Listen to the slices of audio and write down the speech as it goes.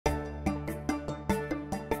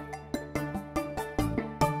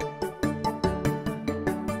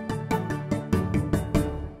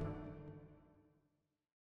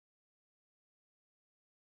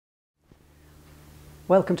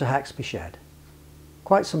Welcome to Haxby Shed.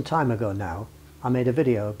 Quite some time ago now I made a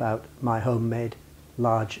video about my homemade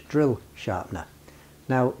large drill sharpener.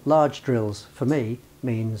 Now large drills for me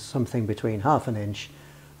means something between ½ inch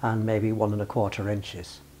and maybe 1¼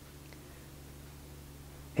 inches.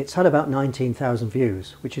 It's had about 19,000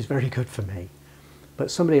 views, which is very good for me,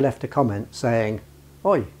 but somebody left a comment saying,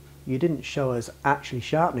 "Oi, you didn't show us actually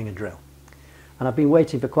sharpening a drill." And I've been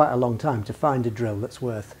waiting for quite a long time to find a drill that's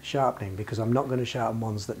worth sharpening, because I'm not going to sharpen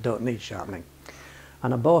ones that don't need sharpening.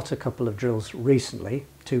 And I bought a couple of drills recently,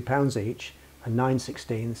 £2 each, a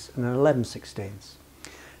 9/16 and an 11/16.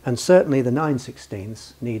 And certainly the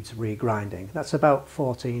 9/16 needs regrinding. That's about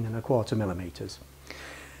 14¼ millimeters.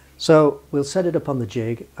 So we'll set it up on the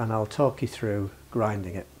jig and I'll talk you through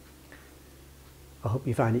grinding it. I hope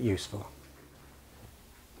you find it useful.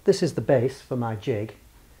 This is the base for my jig.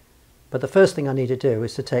 But the first thing I need to do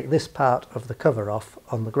is to take this part of the cover off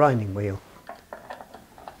on the grinding wheel.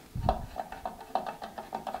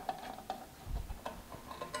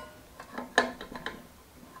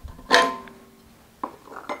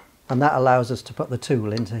 And that allows us to put the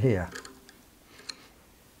tool into here.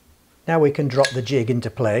 Now we can drop the jig into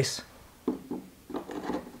place.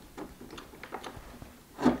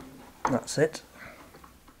 That's it.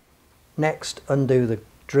 Next, undo the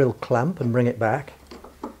drill clamp and bring it back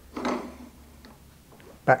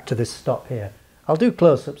to this stop here. I'll do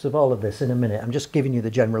close-ups of all of this in a minute. I'm just giving you the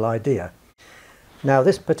general idea. Now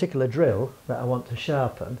this particular drill that I want to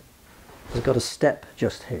sharpen has got a step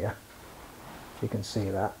just here, if you can see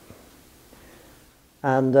that.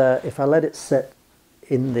 And if I let it sit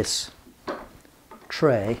in this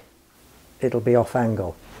tray, it'll be off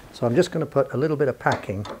angle. So I'm just going to put a little bit of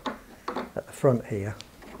packing at the front here.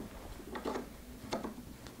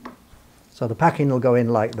 So the packing will go in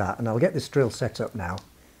like that, and I'll get this drill set up now.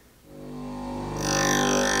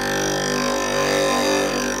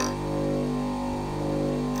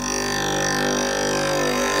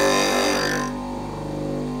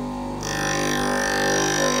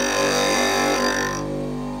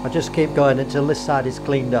 I just keep going until this side is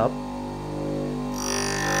cleaned up.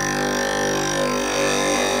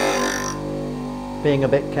 Being a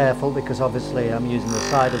bit careful because obviously I'm using the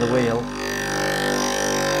side of the wheel.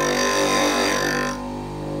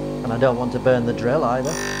 And I don't want to burn the drill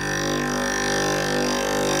either.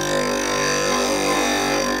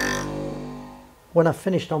 When I've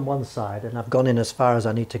finished on one side and I've gone in as far as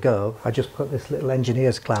I need to go, I just put this little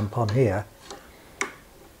engineer's clamp on here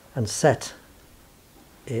and set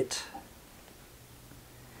it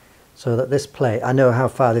so that this plate, I know how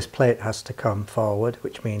far this plate has to come forward,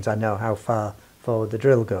 which means I know how far forward the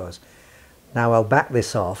drill goes. Now I'll back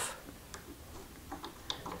this off,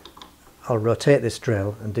 I'll rotate this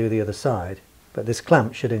drill and do the other side, but this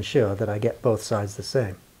clamp should ensure that I get both sides the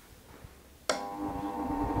same.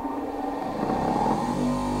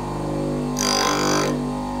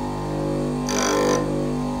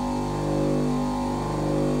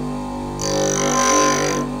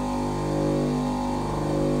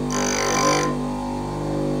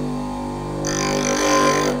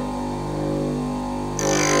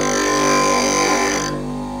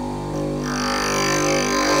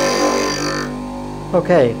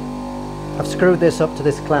 Okay, I've screwed this up to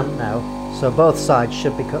this clamp now, so both sides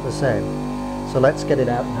should be cut the same. So let's get it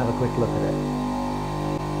out and have a quick look at it.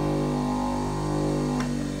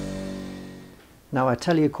 Now I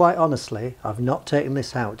tell you quite honestly, I've not taken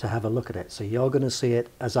this out to have a look at it, so you're going to see it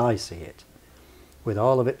as I see it, with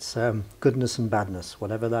all of its goodness and badness,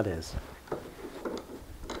 whatever that is.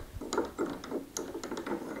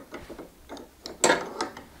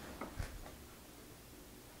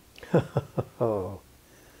 Oh,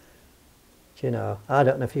 you know, I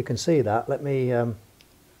don't know if you can see that. Let me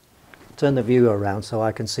turn the view around so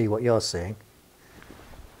I can see what you're seeing.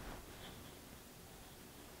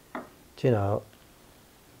 Do you know,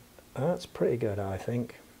 that's pretty good, I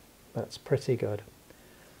think. That's pretty good.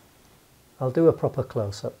 I'll do a proper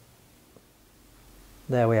close-up.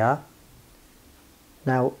 There we are.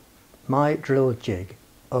 Now, my drill jig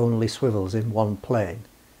only swivels in one plane.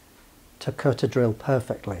 To cut a drill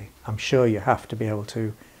perfectly, I'm sure you have to be able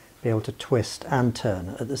to twist and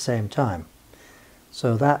turn at the same time.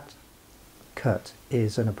 So that cut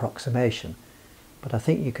is an approximation, but I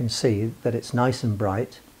think you can see that it's nice and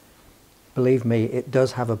bright. Believe me, it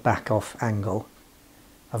does have a back off angle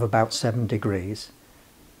of about 7 degrees,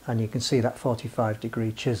 and you can see that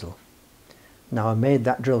 45-degree chisel. Now I made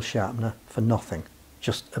that drill sharpener for nothing,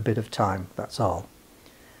 just a bit of time, that's all.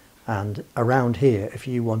 And around here, if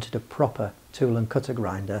you wanted a proper tool and cutter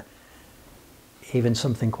grinder, even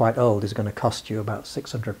something quite old is going to cost you about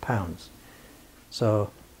 £600.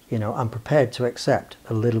 So You know, I'm prepared to accept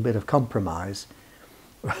a little bit of compromise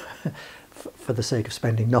for the sake of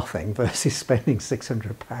spending nothing versus spending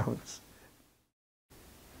 £600.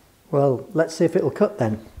 Well, let's see if it'll cut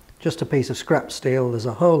then. Just a piece of scrap steel, there's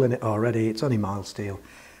a hole in it already, it's only mild steel.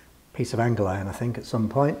 Piece of angle iron I think at some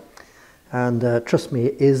point. And trust me,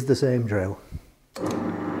 it is the same drill.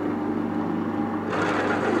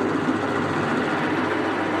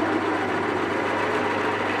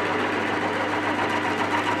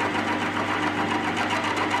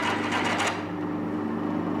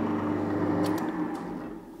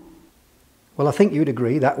 Well, I think you'd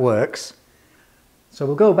agree that works. So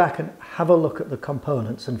we'll go back and have a look at the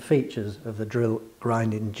components and features of the drill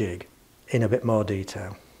grinding jig in a bit more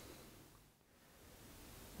detail.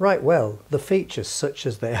 Right, well, the features such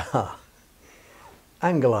as they are: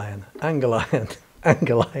 angle iron, angle iron,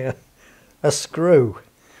 angle iron, a screw,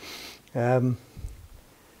 a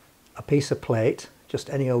piece of plate,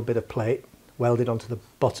 just any old bit of plate, welded onto the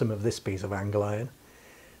bottom of this piece of angle iron.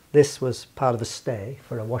 This was part of a stay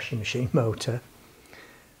for a washing machine motor.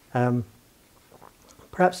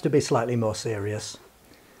 Perhaps to be slightly more serious,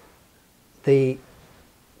 the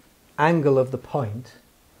angle of the point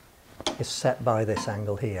is set by this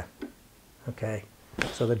angle here. Okay,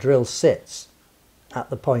 so the drill sits at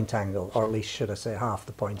the point angle, or at least should I say half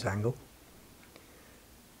the point angle,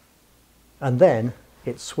 and then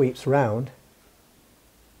it sweeps round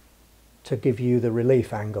to give you the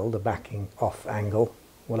relief angle, the backing off angle,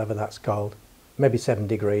 whatever that's called, maybe 7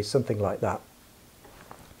 degrees, something like that.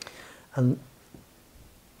 And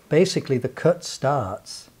basically the cut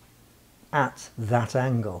starts at that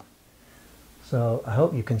angle. So I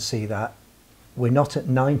hope you can see that. We're not at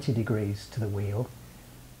 90 degrees to the wheel.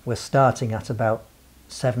 We're starting at about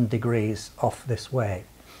 7 degrees off this way.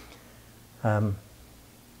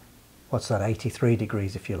 What's that, 83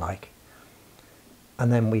 degrees if you like.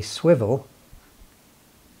 And then we swivel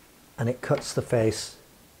and it cuts the face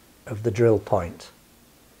of the drill point.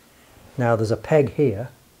 Now there's a peg here,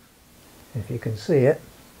 if you can see it,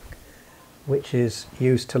 which is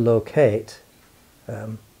used to locate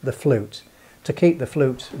the flute, to keep the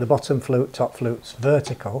flute, the bottom flute, top flutes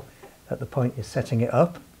vertical at the point you're setting it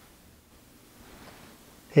up.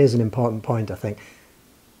 Here's an important point, I think.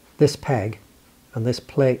 This peg and this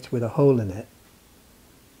plate with a hole in it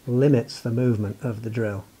limits the movement of the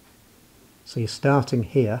drill. So you're starting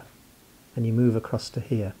here and you move across to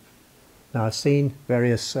here. Now I've seen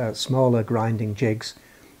various smaller grinding jigs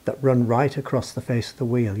that run right across the face of the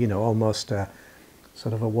wheel, you know, almost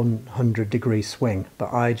sort of a 100 degree swing,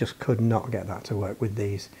 but I just could not get that to work with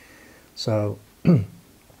these. So the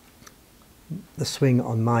swing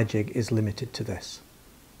on my jig is limited to this.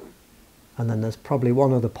 And then there's probably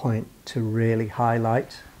one other point to really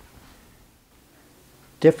highlight.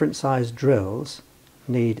 Different sized drills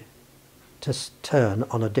need to turn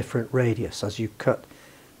on a different radius as you cut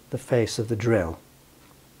the face of the drill.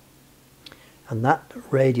 And that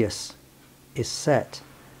radius is set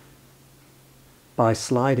by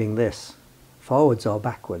sliding this forwards or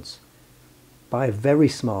backwards by a very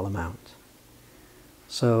small amount.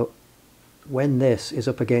 So when this is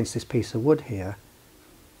up against this piece of wood here,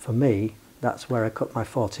 for me, that's where I cut my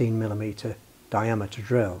 14mm diameter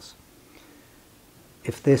drills.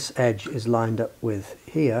 If this edge is lined up with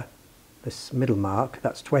here, this middle mark,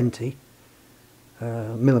 that's 20mm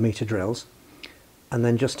drills, and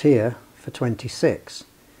then just here for 26.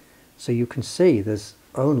 So you can see there's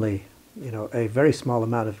only, you know, a very small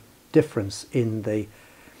amount of difference in the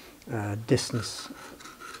distance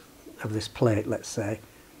of this plate, let's say,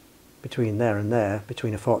 between there and there,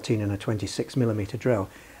 between a 14 and a 26mm drill,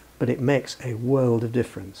 but it makes a world of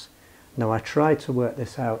difference. Now I tried to work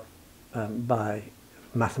this out by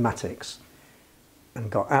mathematics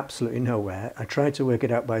and got absolutely nowhere. I tried to work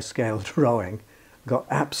it out by scale drawing, got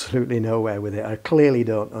absolutely nowhere with it. I clearly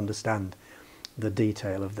don't understand the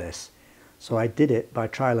detail of this. So I did it by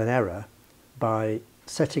trial and error, by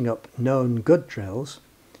setting up known good drills,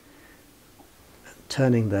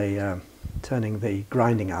 turning the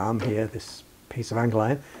grinding arm here, this piece of angle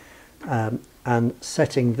iron, and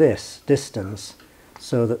setting this distance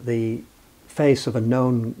so that the face of a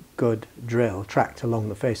known good drill tracked along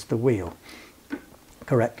the face of the wheel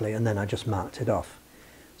correctly, and then I just marked it off.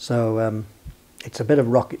 So it's a bit of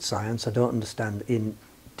rocket science. I don't understand in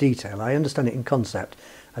detail. I understand it in concept.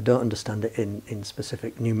 I don't understand it in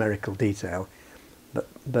specific numerical detail,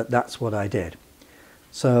 but that's what I did.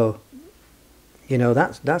 So, you know,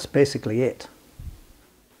 that's basically it.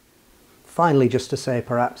 Finally, just to say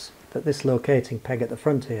perhaps that this locating peg at the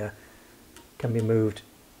front here can be moved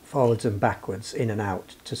forwards and backwards, in and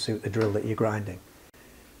out, to suit the drill that you're grinding.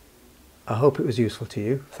 I hope it was useful to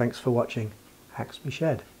you. Thanks for watching Hacksby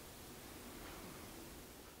Shed.